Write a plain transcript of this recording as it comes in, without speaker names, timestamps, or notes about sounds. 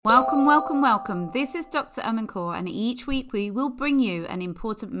Welcome, welcome, welcome. This is Dr. Amancour, and each week we will bring you an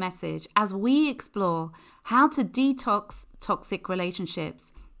important message as we explore how to detox toxic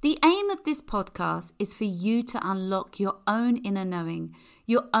relationships. The aim of this podcast is for you to unlock your own inner knowing,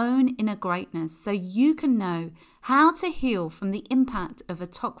 your own inner greatness, so you can know how to heal from the impact of a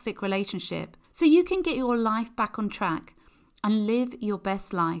toxic relationship, so you can get your life back on track and live your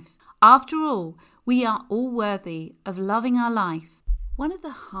best life. After all, we are all worthy of loving our life. One of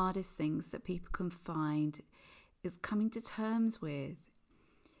the hardest things that people can find is coming to terms with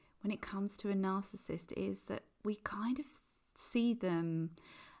when it comes to a narcissist is that we kind of see them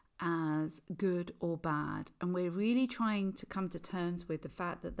as good or bad, and we're really trying to come to terms with the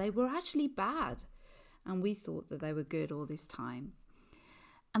fact that they were actually bad and we thought that they were good all this time.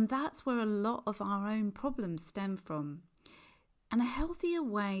 And that's where a lot of our own problems stem from. And a healthier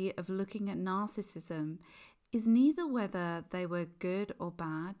way of looking at narcissism is neither whether they were good or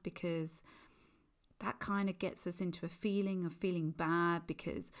bad, because that kind of gets us into a feeling of feeling bad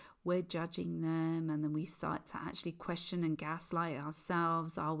because we're judging them, and then we start to actually question and gaslight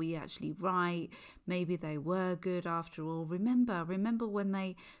ourselves. Are we actually right? Maybe they were good after all. Remember when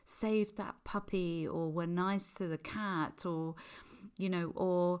they saved that puppy, or were nice to the cat, or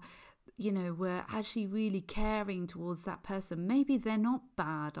we're actually really caring towards that person. Maybe they're not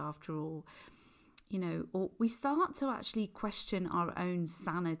bad after all. Or we start to actually question our own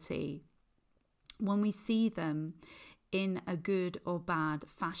sanity when we see them in a good or bad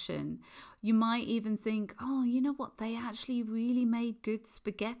fashion. You might even think, oh, you know what, they actually really made good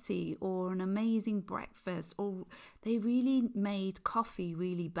spaghetti, or an amazing breakfast, or they really made coffee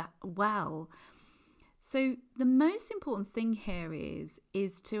really well. So the most important thing here is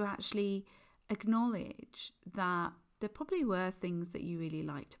to actually acknowledge that there probably were things that you really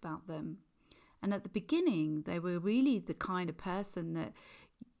liked about them. And at the beginning, they were really the kind of person that,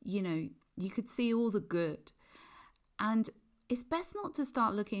 you could see all the good. And it's best not to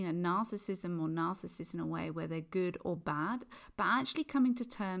start looking at narcissism or narcissists in a way where they're good or bad, but actually coming to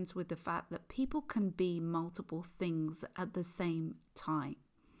terms with the fact that people can be multiple things at the same time.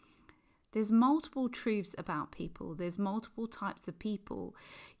 There's multiple truths about people. There's multiple types of people.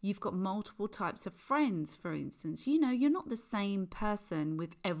 You've got multiple types of friends, for instance. You're not the same person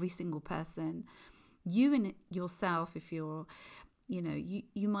with every single person. You and yourself, if you're,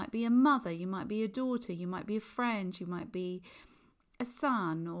 you might be a mother, you might be a daughter, you might be a friend, you might be a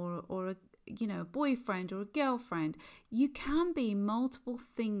son or a boyfriend or a girlfriend. You can be multiple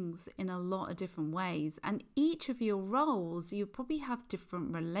things in a lot of different ways, and each of your roles, you probably have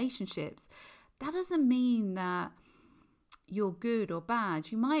different relationships. That doesn't mean that you're good or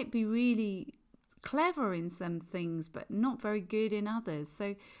bad. You might be really clever in some things but not very good in others.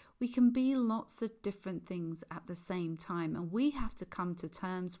 So we can be lots of different things at the same time, and we have to come to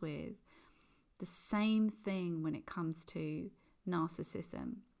terms with the same thing when it comes to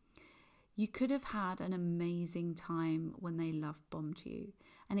narcissism. You could have had an amazing time when they love bombed you,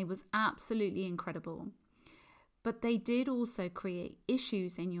 and it was absolutely incredible. But they did also create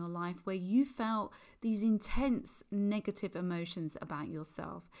issues in your life where you felt these intense negative emotions about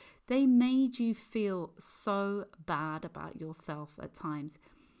yourself. They made you feel so bad about yourself at times.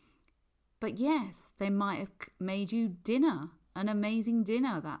 But yes, they might have made you an amazing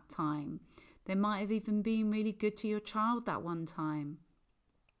dinner that time. They might have even been really good to your child that one time.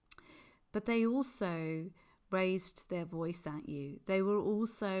 But they also raised their voice at you. They were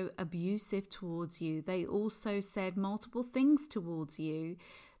also abusive towards you. They also said multiple things towards you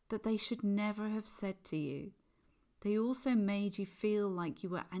that they should never have said to you. They also made you feel like you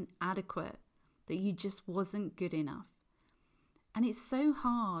were inadequate, that you just wasn't good enough. And it's so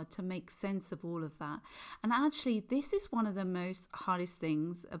hard to make sense of all of that. And actually, this is one of the most hardest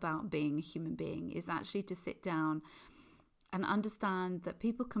things about being a human being, is actually to sit down and understand that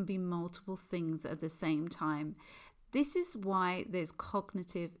people can be multiple things at the same time. This is why there's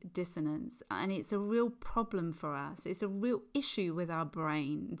cognitive dissonance, and it's a real problem for us. It's a real issue with our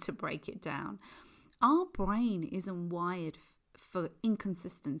brain, to break it down. Our brain isn't wired for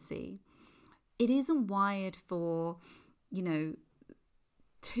inconsistency. It isn't wired for,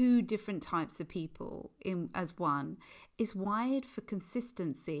 two different types of people as one. It's wired for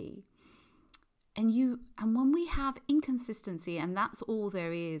consistency. And when we have inconsistency, and that's all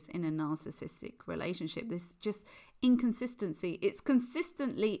there is in a narcissistic relationship, this just inconsistency, it's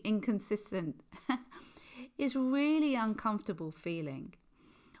consistently inconsistent. It's really uncomfortable feeling.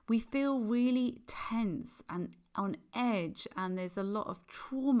 We feel really tense and on edge, and there's a lot of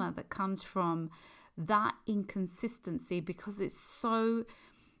trauma that comes from that inconsistency because it's so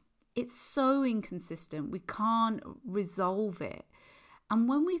inconsistent. We can't resolve it. And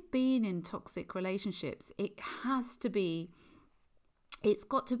when we've been in toxic relationships, it's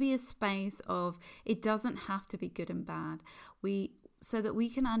got to be a space of, it doesn't have to be good and bad. So that we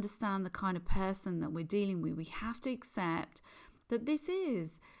can understand the kind of person that we're dealing with, we have to accept that this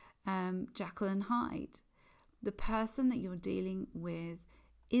is Jekyll and Hyde. The person that you're dealing with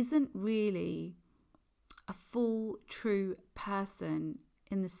isn't really a full, true person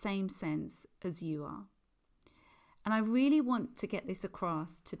in the same sense as you are. And I really want to get this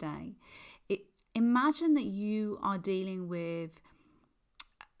across today. Imagine that you are dealing with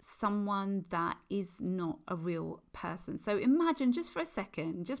someone that is not a real person. So imagine, just for a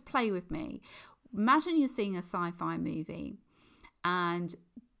second, just play with me. Imagine you're seeing a sci-fi movie and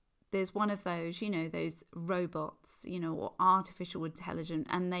there's one of those, those robots, or artificial intelligence,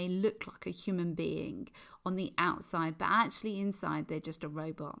 and they look like a human being on the outside, but actually inside they're just a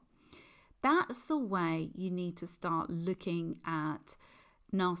robot. That's the way you need to start looking at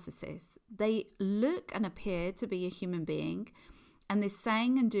narcissists. They look and appear to be a human being, and they're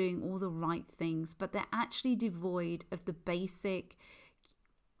saying and doing all the right things, but they're actually devoid of the basic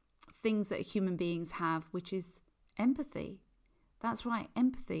things that human beings have, which is empathy. That's right,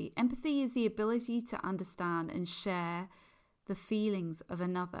 empathy. Empathy is the ability to understand and share the feelings of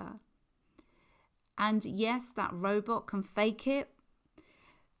another. And yes, that robot can fake it,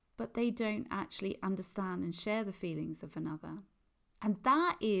 but they don't actually understand and share the feelings of another. And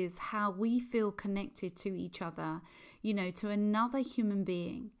that is how we feel connected to each other, to another human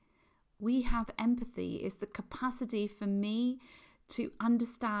being. We have empathy. It's the capacity for me to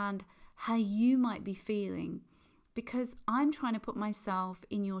understand how you might be feeling, because I'm trying to put myself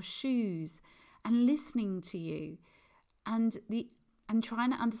in your shoes and listening to you and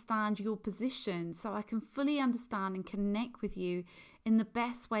trying to understand your position so I can fully understand and connect with you in the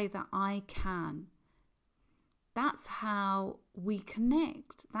best way that I can. That's how we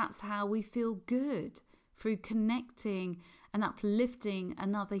connect. That's how we feel good, through connecting and uplifting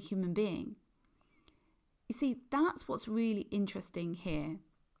another human being. You see, that's what's really interesting here,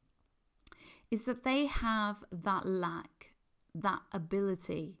 is that they have that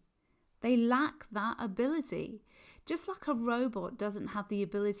ability. They lack that ability. Just like a robot doesn't have the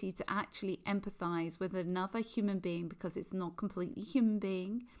ability to actually empathize with another human being because it's not completely human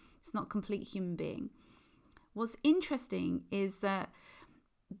being. It's not complete human being. What's interesting is that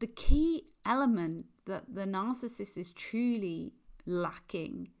the key element that the narcissist is truly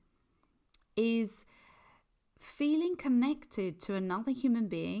lacking is feeling connected to another human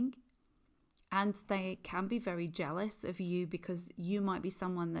being. And they can be very jealous of you because you might be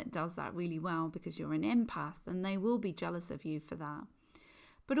someone that does that really well because you're an empath, and they will be jealous of you for that.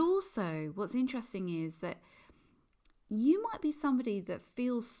 But also, what's interesting is that you might be somebody that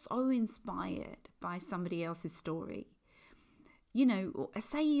feels so inspired by somebody else's story.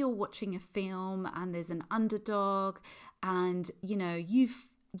 Say you're watching a film and there's an underdog, and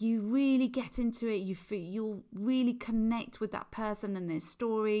you really get into it. You'll really connect with that person and their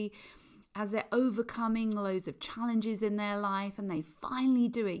story as they're overcoming loads of challenges in their life, and they finally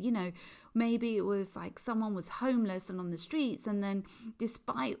do it. Maybe it was like someone was homeless and on the streets, and then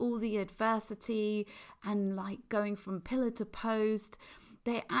despite all the adversity and like going from pillar to post,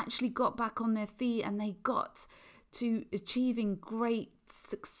 they actually got back on their feet and they got to achieving great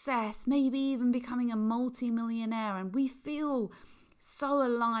success, maybe even becoming a multi-millionaire. And we feel so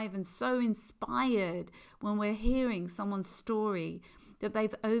alive and so inspired when we're hearing someone's story that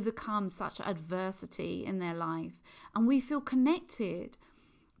they've overcome such adversity in their life. And we feel connected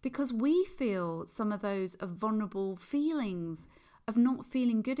because we feel some of those vulnerable feelings of not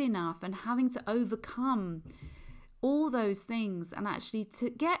feeling good enough and having to overcome all those things and actually to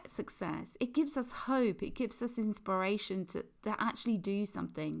get success. It gives us hope. It gives us inspiration to actually do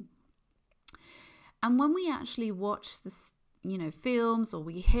something. And when we actually watch this, films, or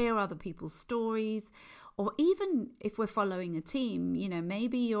we hear other people's stories, or even if we're following a team,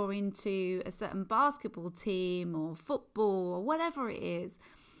 maybe you're into a certain basketball team or football or whatever it is,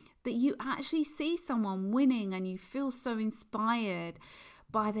 that you actually see someone winning and you feel so inspired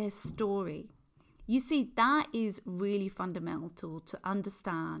by their story. You see, that is really fundamental to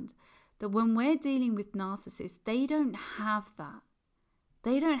understand that when we're dealing with narcissists, they don't have that.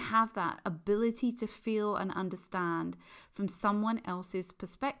 They don't have that ability to feel and understand from someone else's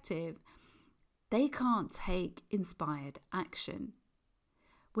perspective. They can't take inspired action,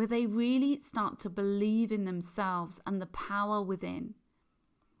 where they really start to believe in themselves and the power within.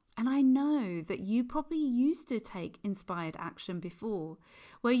 And I know that you probably used to take inspired action before,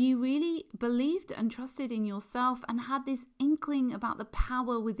 where you really believed and trusted in yourself and had this inkling about the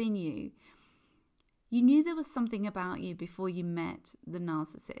power within you. You knew there was something about you before you met the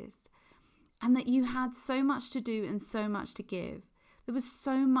narcissist, and that you had so much to do and so much to give. There was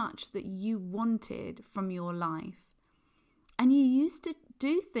so much that you wanted from your life. And you used to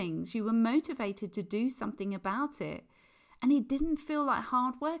do things. You were motivated to do something about it. And it didn't feel like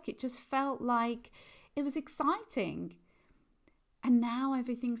hard work. It just felt like it was exciting. And now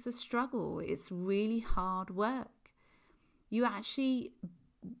everything's a struggle. It's really hard work. You actually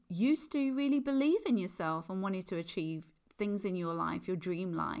used to really believe in yourself and wanted to achieve things in your life, your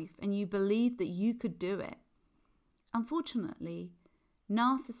dream life, and you believed that you could do it. Unfortunately,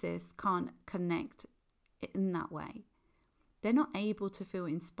 narcissists can't connect in that way. They're not able to feel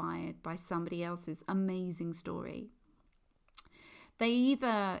inspired by somebody else's amazing story. They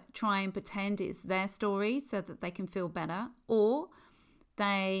either try and pretend it's their story so that they can feel better, or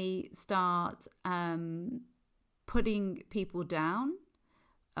they start putting people down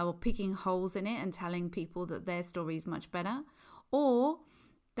or picking holes in it and telling people that their story is much better, or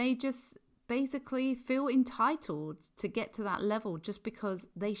they just basically feel entitled to get to that level just because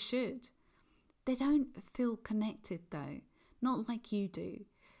they should. They don't feel connected though, not like you do,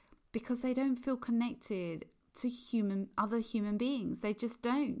 because they don't feel connected to other human beings. They just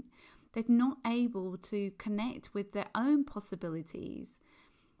don't. They're not able to connect with their own possibilities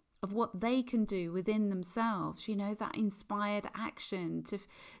of what they can do within themselves, that inspired action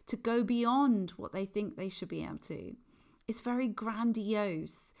to go beyond what they think they should be able to. It's very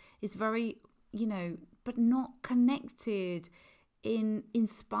grandiose. It's very, but not connected in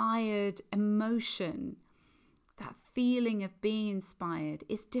inspired emotion. That feeling of being inspired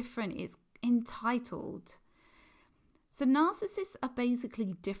is different. It's entitled. So narcissists are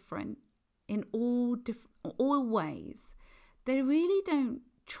basically different in all ways. They really don't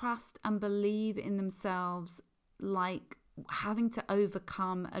trust and believe in themselves like having to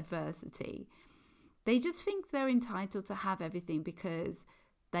overcome adversity. They just think they're entitled to have everything because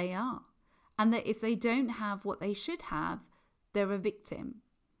they are. And that if they don't have what they should have, they're a victim.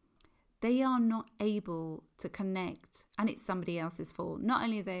 They are not able to connect, and it's somebody else's fault. Not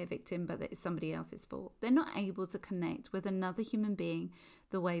only are they a victim, but it's somebody else's fault. They're not able to connect with another human being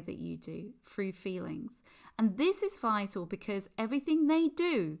the way that you do, through feelings. And this is vital because everything they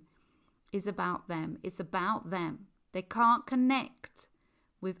do is about them. It's about them. They can't connect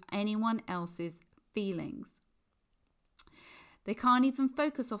with anyone else's feelings. They can't even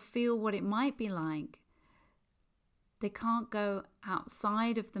focus or feel what it might be like. They can't go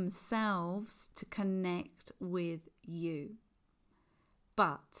outside of themselves to connect with you.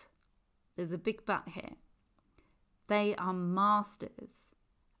 But there's a big but here. They are masters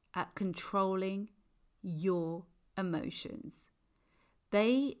at controlling your emotions.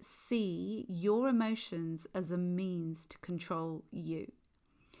 They see your emotions as a means to control you.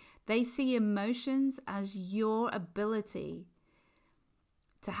 They see emotions as your ability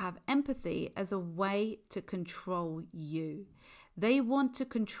to have empathy as a way to control you. They want to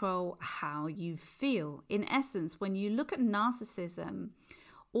control how you feel. In essence, when you look at narcissism,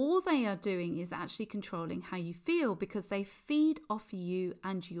 all they are doing is actually controlling how you feel because they feed off you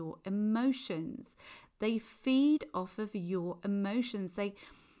and your emotions. They feed off of your emotions.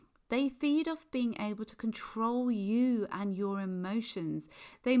 They feed off being able to control you and your emotions.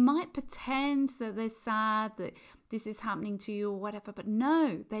 They might pretend that they're sad, that this is happening to you or whatever, but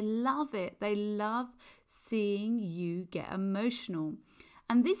no, they love it. They love seeing you get emotional.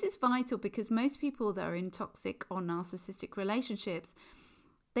 And this is vital because most people that are in toxic or narcissistic relationships,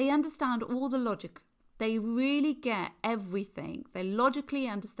 they understand all the logic. They really get everything. They logically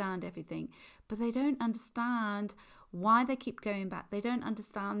understand everything, but they don't understand why they keep going back. They don't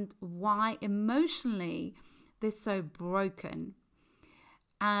understand why emotionally they're so broken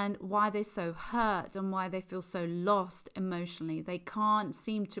and why they're so hurt and why they feel so lost emotionally. They can't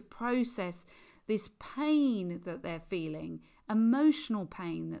seem to process this pain that they're feeling, emotional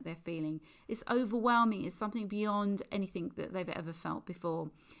pain that they're feeling. It's overwhelming. It's something beyond anything that they've ever felt before,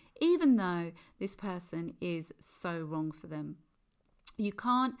 even though this person is so wrong for them. You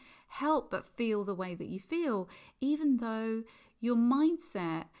can't help but feel the way that you feel, even though your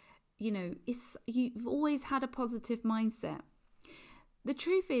mindset, you've always had a positive mindset. The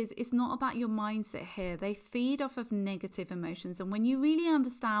truth is, it's not about your mindset here. They feed off of negative emotions. And when you really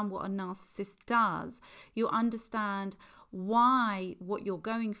understand what a narcissist does, you'll understand why what you're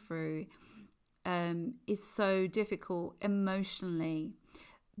going through is so difficult emotionally.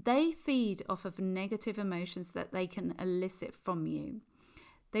 They feed off of negative emotions that they can elicit from you.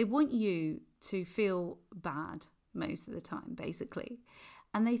 They want you to feel bad most of the time, basically.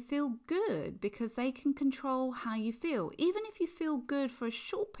 And they feel good because they can control how you feel. Even if you feel good for a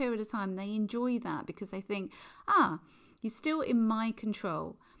short period of time, they enjoy that because they think, you're still in my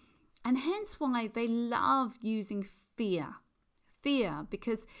control. And hence why they love using fear. Fear,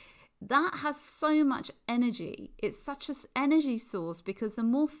 because that has so much energy. It's such an energy source because the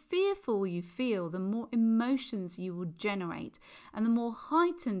more fearful you feel, the more emotions you will generate and the more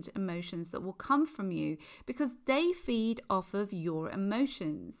heightened emotions that will come from you because they feed off of your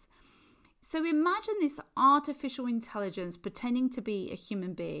emotions. So imagine this artificial intelligence pretending to be a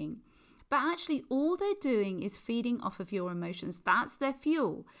human being, but actually all they're doing is feeding off of your emotions. That's their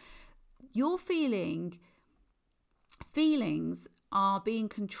fuel. Your feelings are being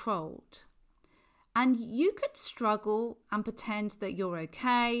controlled. And you could struggle and pretend that you're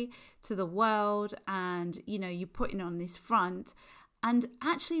okay to the world and, you're putting on this front. And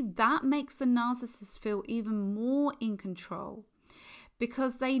actually that makes the narcissist feel even more in control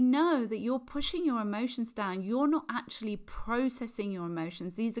because they know that you're pushing your emotions down. You're not actually processing your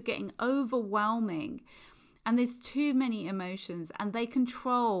emotions. These are getting overwhelming. And there's too many emotions and they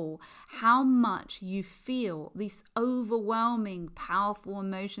control how much you feel, these overwhelming, powerful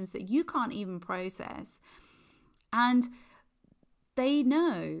emotions that you can't even process. And they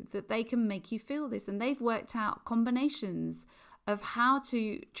know that they can make you feel this, and they've worked out combinations of how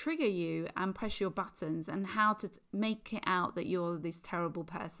to trigger you and press your buttons and how to make it out that you're this terrible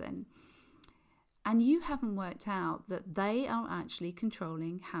person. And you haven't worked out that they are actually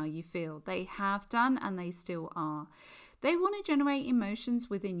controlling how you feel. They have done and they still are. They want to generate emotions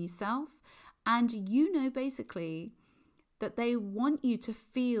within yourself. And basically that they want you to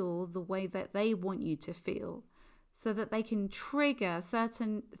feel the way that they want you to feel so that they can trigger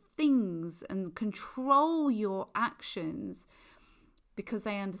certain things and control your actions because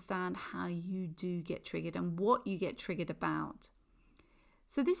they understand how you do get triggered and what you get triggered about.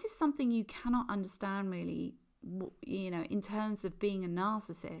 So this is something you cannot understand really, in terms of being a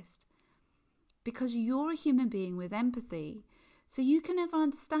narcissist, because you're a human being with empathy. So you can never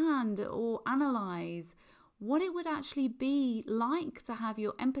understand or analyze what it would actually be like to have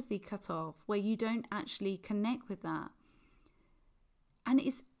your empathy cut off, where you don't actually connect with that. And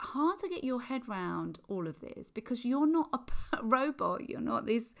it's hard to get your head around all of this because you're not a robot. You're not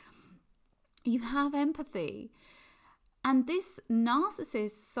this. You have empathy. And this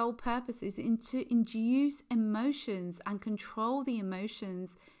narcissist's sole purpose is to induce emotions and control the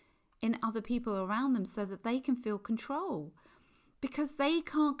emotions in other people around them so that they can feel control because they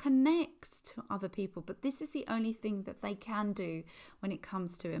can't connect to other people. But this is the only thing that they can do when it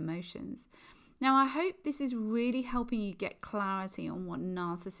comes to emotions. Now, I hope this is really helping you get clarity on what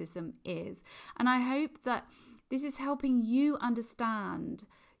narcissism is. And I hope that this is helping you understand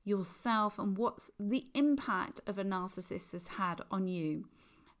yourself and what's the impact of a narcissist has had on you.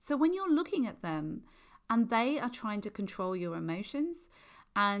 So when you're looking at them and they are trying to control your emotions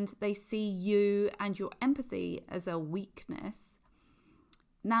and they see you and your empathy as a weakness.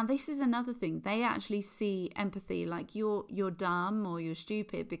 Now, this is another thing. They actually see empathy like you're dumb or you're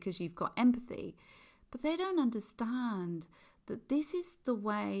stupid because you've got empathy. But they don't understand that this is the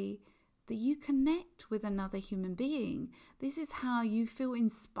way that you connect with another human being. This is how you feel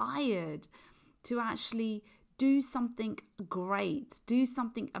inspired to actually do something great, do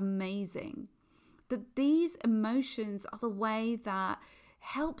something amazing. That these emotions are the way that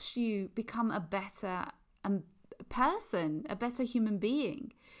helps you become a better person, a better human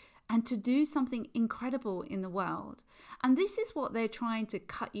being, and to do something incredible in the world. And this is what they're trying to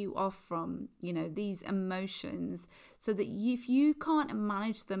cut you off from, these emotions, so that if you can't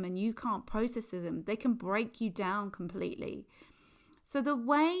manage them and you can't process them, they can break you down completely. So the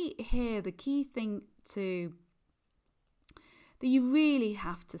way here, the key thing that you really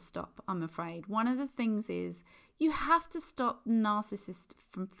have to stop, I'm afraid, one of the things is you have to stop narcissists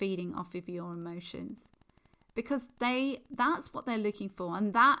from feeding off of your emotions. Because that's what they're looking for,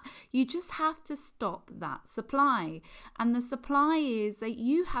 and that you just have to stop that supply. And the supply is that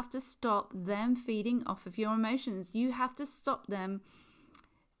you have to stop them feeding off of your emotions. You have to stop them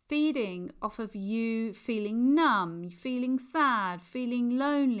feeding off of you feeling numb, feeling sad, feeling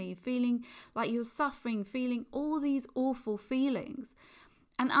lonely, feeling like you're suffering, feeling all these awful feelings.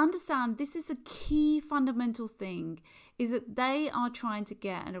 And understand this is a key fundamental thing, is that they are trying to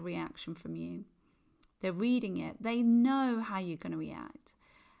get a reaction from you. They're reading it. They know how you're going to react.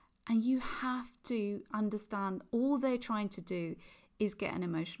 And you have to understand all they're trying to do is get an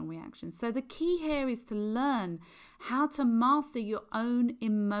emotional reaction. So the key here is to learn how to master your own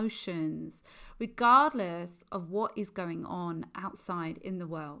emotions, regardless of what is going on outside in the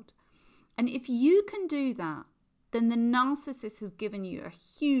world. And if you can do that, then the narcissist has given you a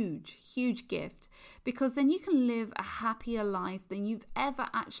huge, huge gift, because then you can live a happier life than you've ever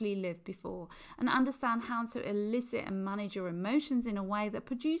actually lived before, and understand how to elicit and manage your emotions in a way that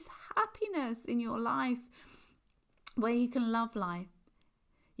produce happiness in your life, where you can love life.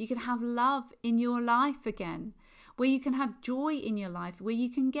 You can have love in your life again, where you can have joy in your life, where you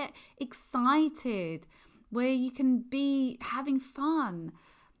can get excited, where you can be having fun.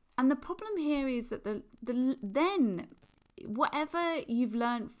 And the problem here is that then whatever you've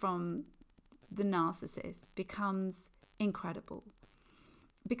learned from the narcissist becomes incredible,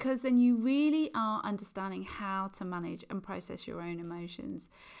 because then you really are understanding how to manage and process your own emotions.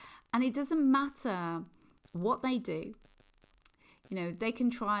 And it doesn't matter what they do. You know, they can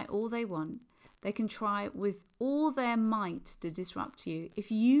try all they want. They can try with all their might to disrupt you.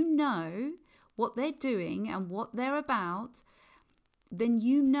 If you know what they're doing and what they're about, then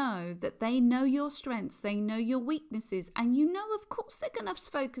you know that they know your strengths, they know your weaknesses, and you know, of course, they're going to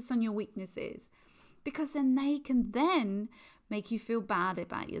focus on your weaknesses, because then they can then make you feel bad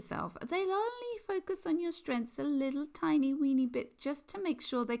about yourself. They'll only focus on your strengths a little tiny weeny bit, just to make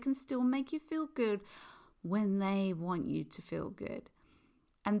sure they can still make you feel good when they want you to feel good.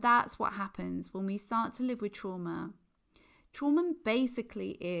 And that's what happens when we start to live with trauma. Trauma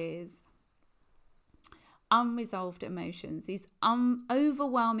basically is unresolved emotions, these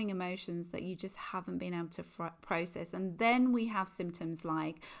overwhelming emotions that you just haven't been able to process. And then we have symptoms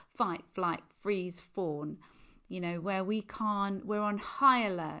like fight, flight, freeze, fawn, you know, where we're on high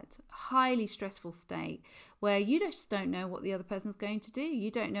alert, highly stressful state, where you just don't know what the other person's going to do.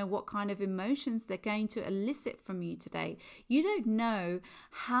 You don't know what kind of emotions they're going to elicit from you today. You don't know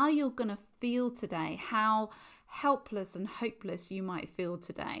how you're going to feel today, how helpless and hopeless you might feel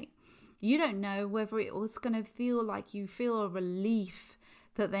today. You don't know whether it's going to feel like you feel a relief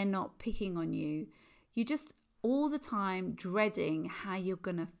that they're not picking on you. You just all the time dreading how you're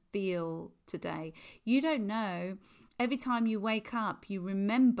going to feel today. You don't know. Every time you wake up, you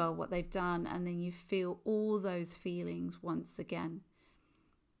remember what they've done, and then you feel all those feelings once again.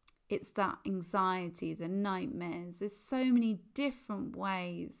 It's that anxiety, the nightmares. There's so many different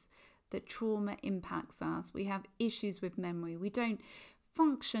ways that trauma impacts us. We have issues with memory. We don't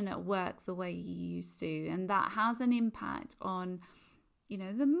function at work the way you used to, and that has an impact on, you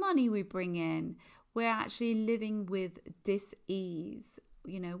know, the money we bring in. We're actually living with dis-ease,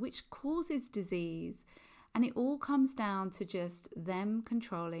 you know, which causes disease. And it all comes down to just them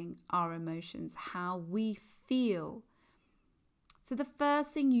controlling our emotions, how we feel. So the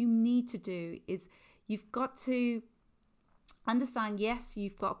first thing you need to do is you've got to understand, yes,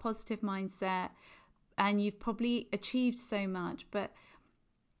 you've got a positive mindset and you've probably achieved so much, but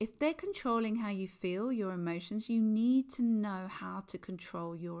if they're controlling how you feel, your emotions, you need to know how to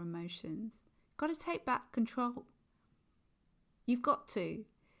control your emotions. Got to take back control. You've got to.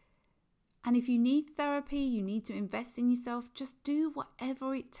 And if you need therapy, you need to invest in yourself, just do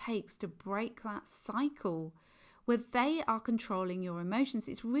whatever it takes to break that cycle where they are controlling your emotions.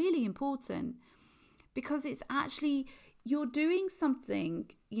 It's really important, because it's actually, you're doing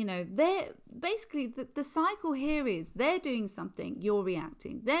something, you know, they're basically, the cycle here is they're doing something, you're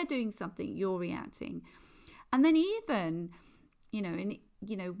reacting. They're doing something, you're reacting. And then even,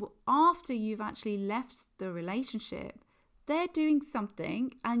 after you've actually left the relationship, they're doing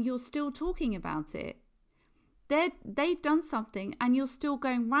something and you're still talking about it. They've done something and you're still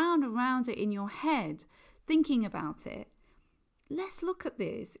going round and round it in your head, thinking about it. Let's look at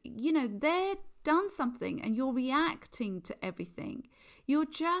this. You know, they've done something and you're reacting to everything. You're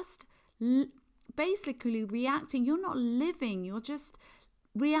just basically reacting. You're not living. You're just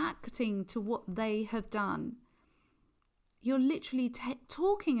reacting to what they have done. You're literally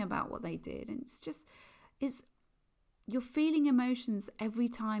talking about what they did. And you're feeling emotions every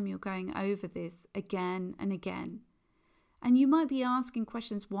time you're going over this again and again. And you might be asking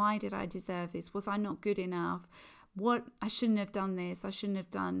questions. Why did I deserve this? Was I not good enough? I shouldn't have done this. I shouldn't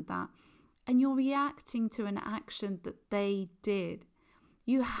have done that. And you're reacting to an action that they did.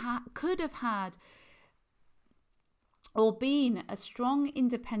 You could have had or been a strong,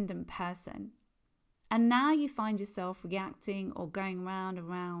 independent person. And now you find yourself reacting or going round and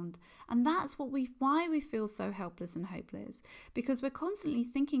round. And that's why we feel so helpless and hopeless. Because we're constantly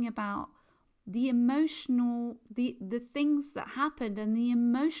thinking about the emotional, the things that happened and the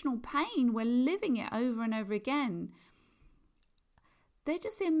emotional pain. We're living it over and over again. They're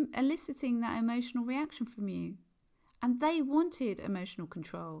just eliciting that emotional reaction from you. And they wanted emotional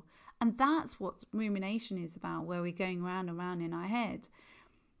control. And that's what rumination is about, where we're going round and round in our head.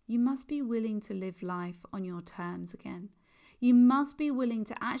 You must be willing to live life on your terms again. You must be willing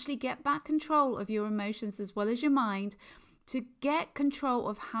to actually get back control of your emotions as well as your mind, to get control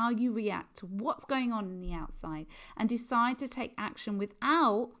of how you react to what's going on in the outside and decide to take action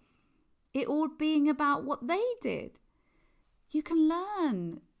without it all being about what they did. You can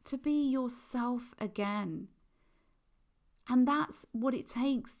learn to be yourself again. And that's what it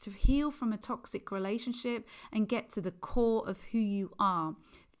takes to heal from a toxic relationship and get to the core of who you are.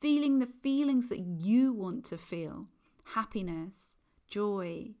 Feeling the feelings that you want to feel. Happiness,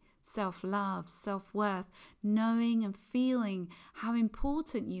 joy, self-love, self-worth, knowing and feeling how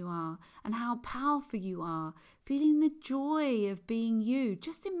important you are and how powerful you are, feeling the joy of being you.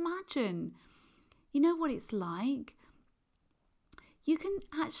 Just imagine, you know what it's like? You can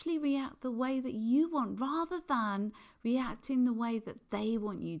actually react the way that you want rather than reacting the way that they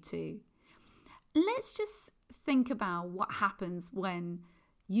want you to. Let's just think about what happens when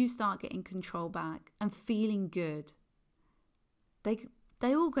you start getting control back and feeling good.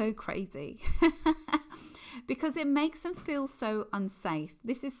 They all go crazy because it makes them feel so unsafe.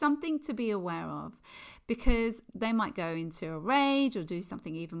 This is something to be aware of, because they might go into a rage or do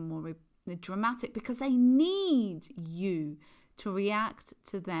something even more dramatic because they need you to react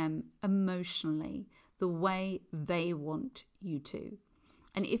to them emotionally the way they want you to.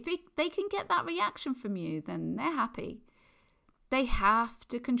 And if they can get that reaction from you, then they're happy. They have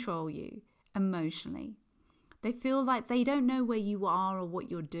to control you emotionally. They feel like they don't know where you are or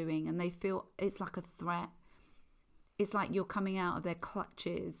what you're doing, and they feel it's like a threat. It's like you're coming out of their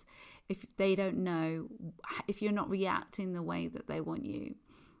clutches if they don't know, if you're not reacting the way that they want you.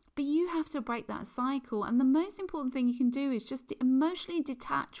 But you have to break that cycle. And the most important thing you can do is just emotionally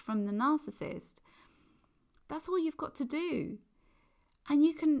detach from the narcissist. That's all you've got to do. And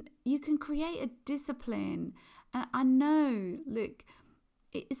you can create a discipline. And I know, look,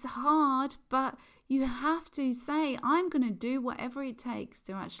 it's hard, but you have to say, I'm going to do whatever it takes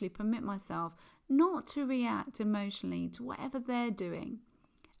to actually permit myself not to react emotionally to whatever they're doing,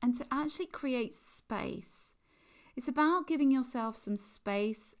 and to actually create space. It's about giving yourself some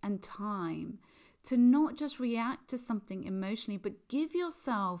space and time to not just react to something emotionally, but give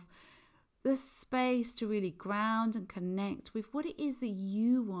yourself the space to really ground and connect with what it is that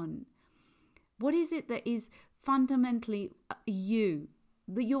you want. What is it that is fundamentally you,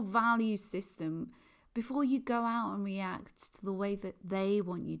 your value system, before you go out and react to the way that they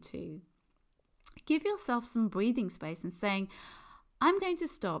want you to. Give yourself some breathing space and saying, I'm going to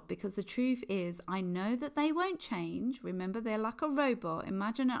stop, because the truth is I know that they won't change. Remember, they're like a robot.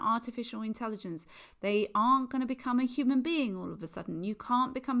 Imagine an artificial intelligence. They aren't going to become a human being all of a sudden. You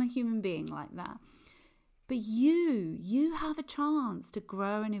can't become a human being like that. But you have a chance to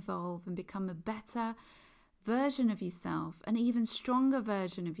grow and evolve and become a better version of yourself, an even stronger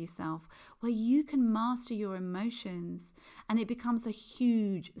version of yourself, where you can master your emotions, and it becomes a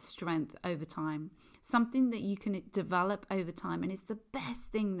huge strength over time, something that you can develop over time. And it's the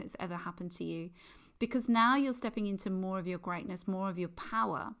best thing that's ever happened to you, because now you're stepping into more of your greatness, more of your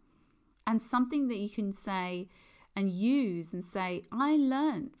power, and something that you can say and use and say, I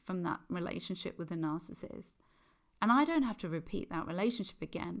learned from that relationship with a narcissist. And I don't have to repeat that relationship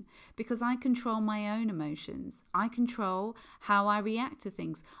again, because I control my own emotions. I control how I react to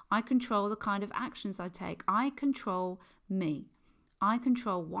things. I control the kind of actions I take. I control me. I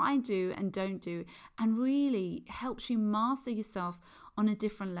control what I do and don't do, and really helps you master yourself on a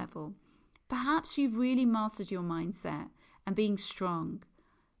different level. Perhaps you've really mastered your mindset and being strong,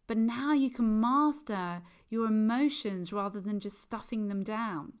 but now you can master your emotions rather than just stuffing them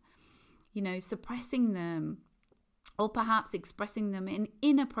down, suppressing them, or perhaps expressing them in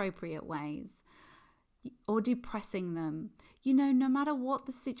inappropriate ways, or depressing them. No matter what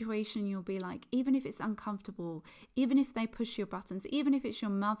the situation, you'll be like, even if it's uncomfortable, even if they push your buttons, even if it's your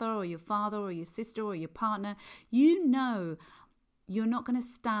mother or your father or your sister or your partner, you're not going to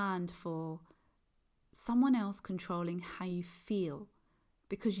stand for someone else controlling how you feel,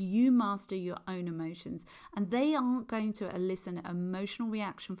 because you master your own emotions, and they aren't going to elicit an emotional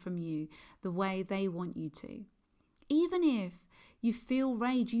reaction from you the way they want you to. Even if you feel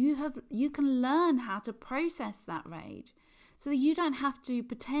rage, you can learn how to process that rage, so that you don't have to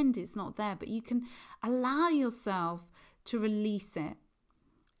pretend it's not there, but you can allow yourself to release it.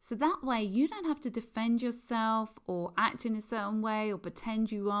 So that way you don't have to defend yourself or act in a certain way or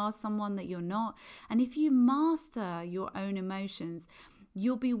pretend you are someone that you're not. And if you master your own emotions,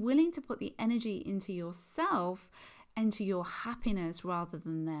 you'll be willing to put the energy into yourself and to your happiness rather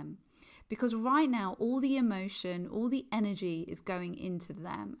than them. Because right now, all the emotion, all the energy is going into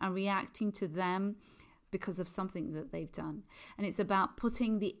them and reacting to them, because of something that they've done. And it's about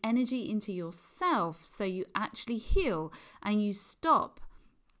putting the energy into yourself so you actually heal and you stop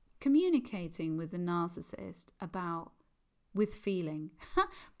communicating with the narcissist with feeling.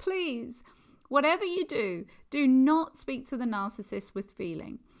 Please, whatever you do, do not speak to the narcissist with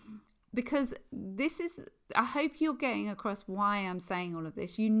feeling. Because I hope you're getting across why I'm saying all of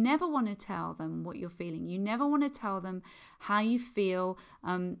this. You never want to tell them what you're feeling. You never want to tell them how you feel,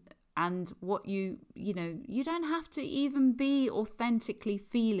 and what you don't have to even be authentically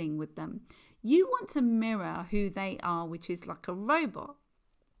feeling with them. You want to mirror who they are, which is like a robot.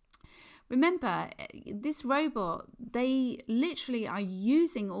 Remember, this robot, they literally are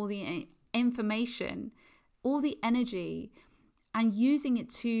using all the information, all the energy, and using it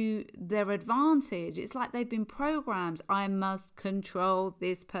to their advantage. It's like they've been programmed. I must control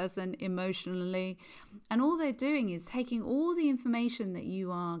this person emotionally. And all they're doing is taking all the information that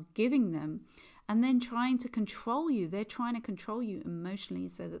you are giving them and then trying to control you. They're trying to control you emotionally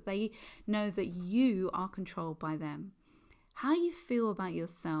so that they know that you are controlled by them. How you feel about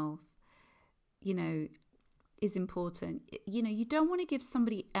yourself, is important. You don't want to give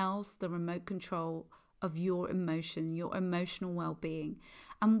somebody else the remote control of your emotion, your emotional well-being.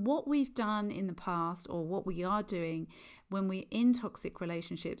 And what we've done in the past, or what we are doing when we're in toxic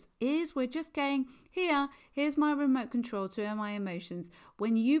relationships, is we're just going, here's my remote control to my emotions.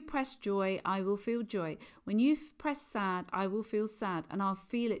 When you press joy, I will feel joy. When you press sad, I will feel sad, and I'll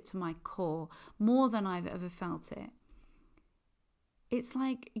feel it to my core more than I've ever felt it. It's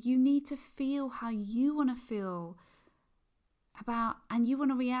like you need to feel how you want to feel about, and you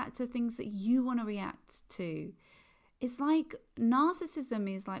want to react to things that you want to react to. It's like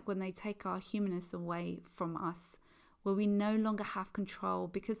narcissism is like when they take our humanness away from us, where we no longer have control,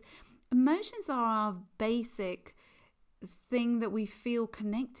 because emotions are our basic thing that we feel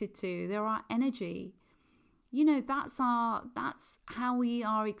connected to. They're our energy. That's how we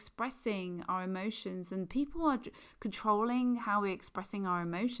are expressing our emotions, and people are controlling how we're expressing our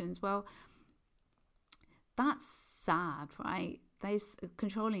emotions. Well, that's sad, right? They're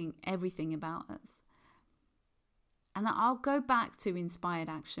controlling everything about us. And I'll go back to inspired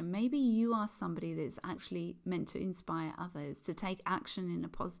action. Maybe you are somebody that's actually meant to inspire others to take action in a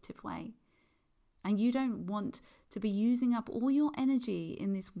positive way. And you don't want to be using up all your energy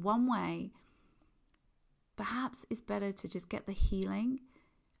in this one way. Perhaps it's better to just get the healing,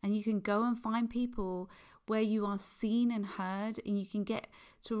 and you can go and find people where you are seen and heard, and you can get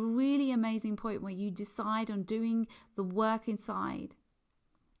to a really amazing point where you decide on doing the work inside,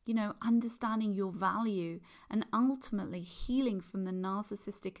 understanding your value, and ultimately healing from the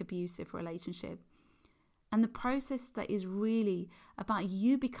narcissistic abusive relationship. And the process that is really about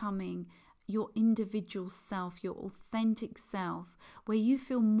you becoming your individual self, your authentic self, where you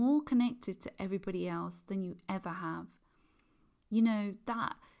feel more connected to everybody else than you ever have.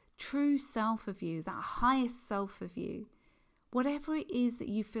 That true self of you, that highest self of you, whatever it is that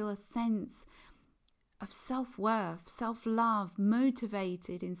you feel a sense of self-worth, self-love,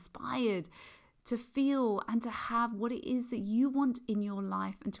 motivated, inspired to feel and to have what it is that you want in your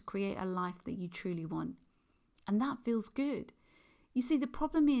life, and to create a life that you truly want. And that feels good. You see, the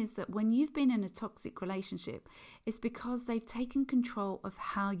problem is that when you've been in a toxic relationship, it's because they've taken control of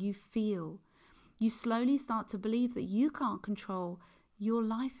how you feel. You slowly start to believe that you can't control your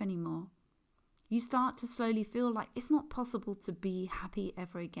life anymore. You start to slowly feel like it's not possible to be happy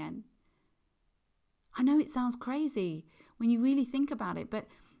ever again. I know it sounds crazy when you really think about it, but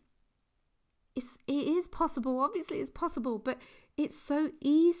it is possible. Obviously it's possible, but it's so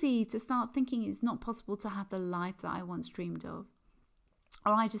easy to start thinking it's not possible to have the life that I once dreamed of.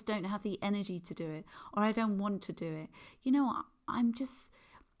 Or I just don't have the energy to do it, or I don't want to do it.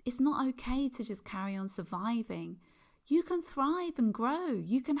 It's not okay to just carry on surviving. You can thrive and grow.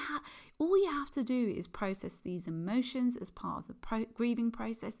 All you have to do is process these emotions as part of the grieving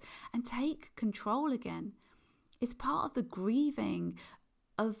process and take control again. It's part of the grieving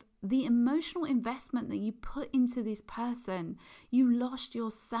of the emotional investment that you put into this person. You lost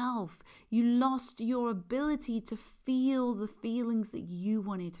yourself. You lost your ability to feel the feelings that you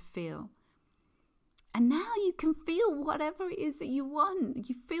wanted to feel. And now you can feel whatever it is that you want.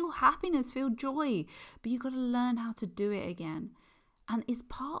 You feel happiness, feel joy, but you've got to learn how to do it again. And it's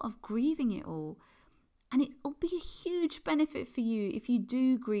part of grieving it all. And it'll be a huge benefit for you if you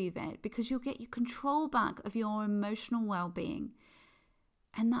do grieve it, because you'll get your control back of your emotional well-being.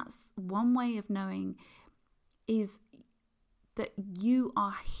 And that's one way of knowing is that you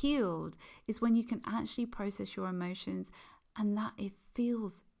are healed, is when you can actually process your emotions, and that it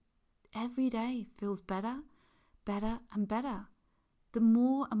feels every day feels better, better and better. The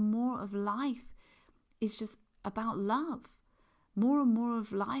more and more of life is just about love. More and more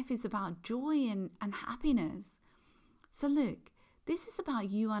of life is about joy and happiness. So look, this is about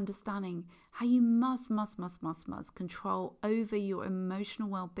you understanding how you must control over your emotional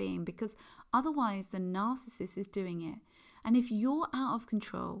well-being, because otherwise the narcissist is doing it. And if you're out of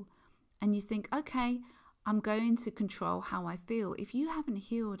control and you think, okay, I'm going to control how I feel, if you haven't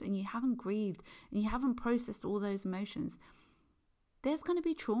healed and you haven't grieved and you haven't processed all those emotions, there's going to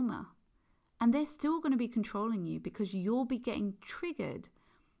be trauma. And they're still going to be controlling you because you'll be getting triggered.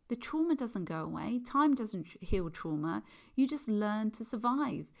 The trauma doesn't go away. Time doesn't heal trauma. You just learn to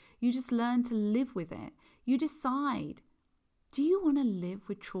survive. You just learn to live with it. You decide, do you want to live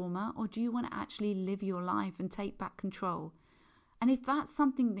with trauma, or do you want to actually live your life and take back control? And if that's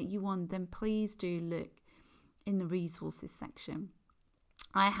something that you want, then please do look in the resources section.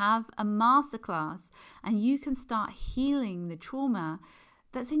 I have a masterclass, and you can start healing the trauma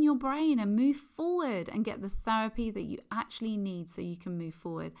that's in your brain and move forward and get the therapy that you actually need so you can move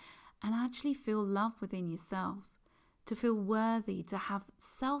forward and actually feel love within yourself, to feel worthy, to have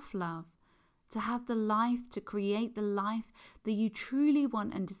self-love, to have the life, to create the life that you truly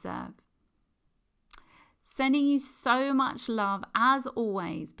want and deserve. Sending you so much love as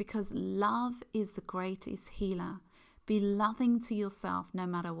always, because love is the greatest healer. Be loving to yourself no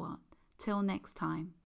matter what. Till next time.